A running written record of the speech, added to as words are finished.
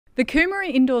The Coomera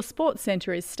Indoor Sports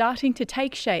Centre is starting to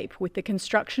take shape with the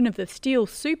construction of the steel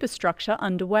superstructure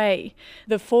underway.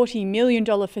 The $40 million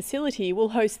facility will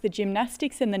host the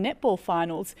gymnastics and the netball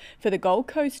finals for the Gold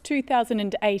Coast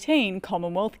 2018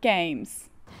 Commonwealth Games.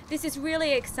 This is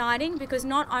really exciting because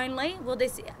not only will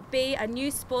this be a new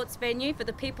sports venue for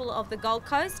the people of the Gold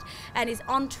Coast and is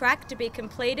on track to be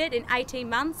completed in 18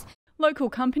 months.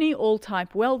 Local company All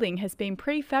Type Welding has been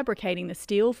prefabricating the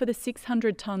steel for the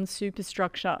 600-tonne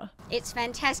superstructure. It's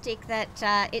fantastic that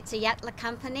it's a Yatala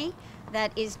company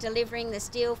that is delivering the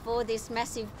steel for this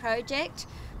massive project.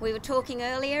 We were talking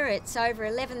earlier, it's over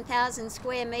 11,000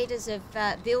 square metres of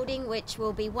building, which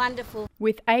will be wonderful.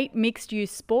 With 8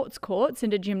 mixed-use sports courts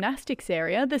and a gymnastics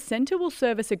area, the centre will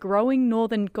service a growing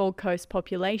northern Gold Coast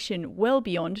population well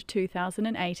beyond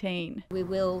 2018. We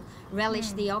will relish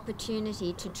the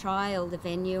opportunity to trial the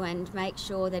venue and make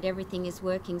sure that everything is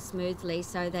working smoothly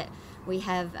so that we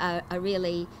have a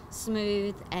really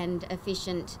smooth and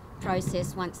efficient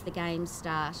process once the games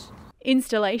start.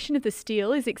 Installation of the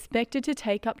steel is expected to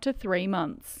take up to 3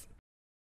 months.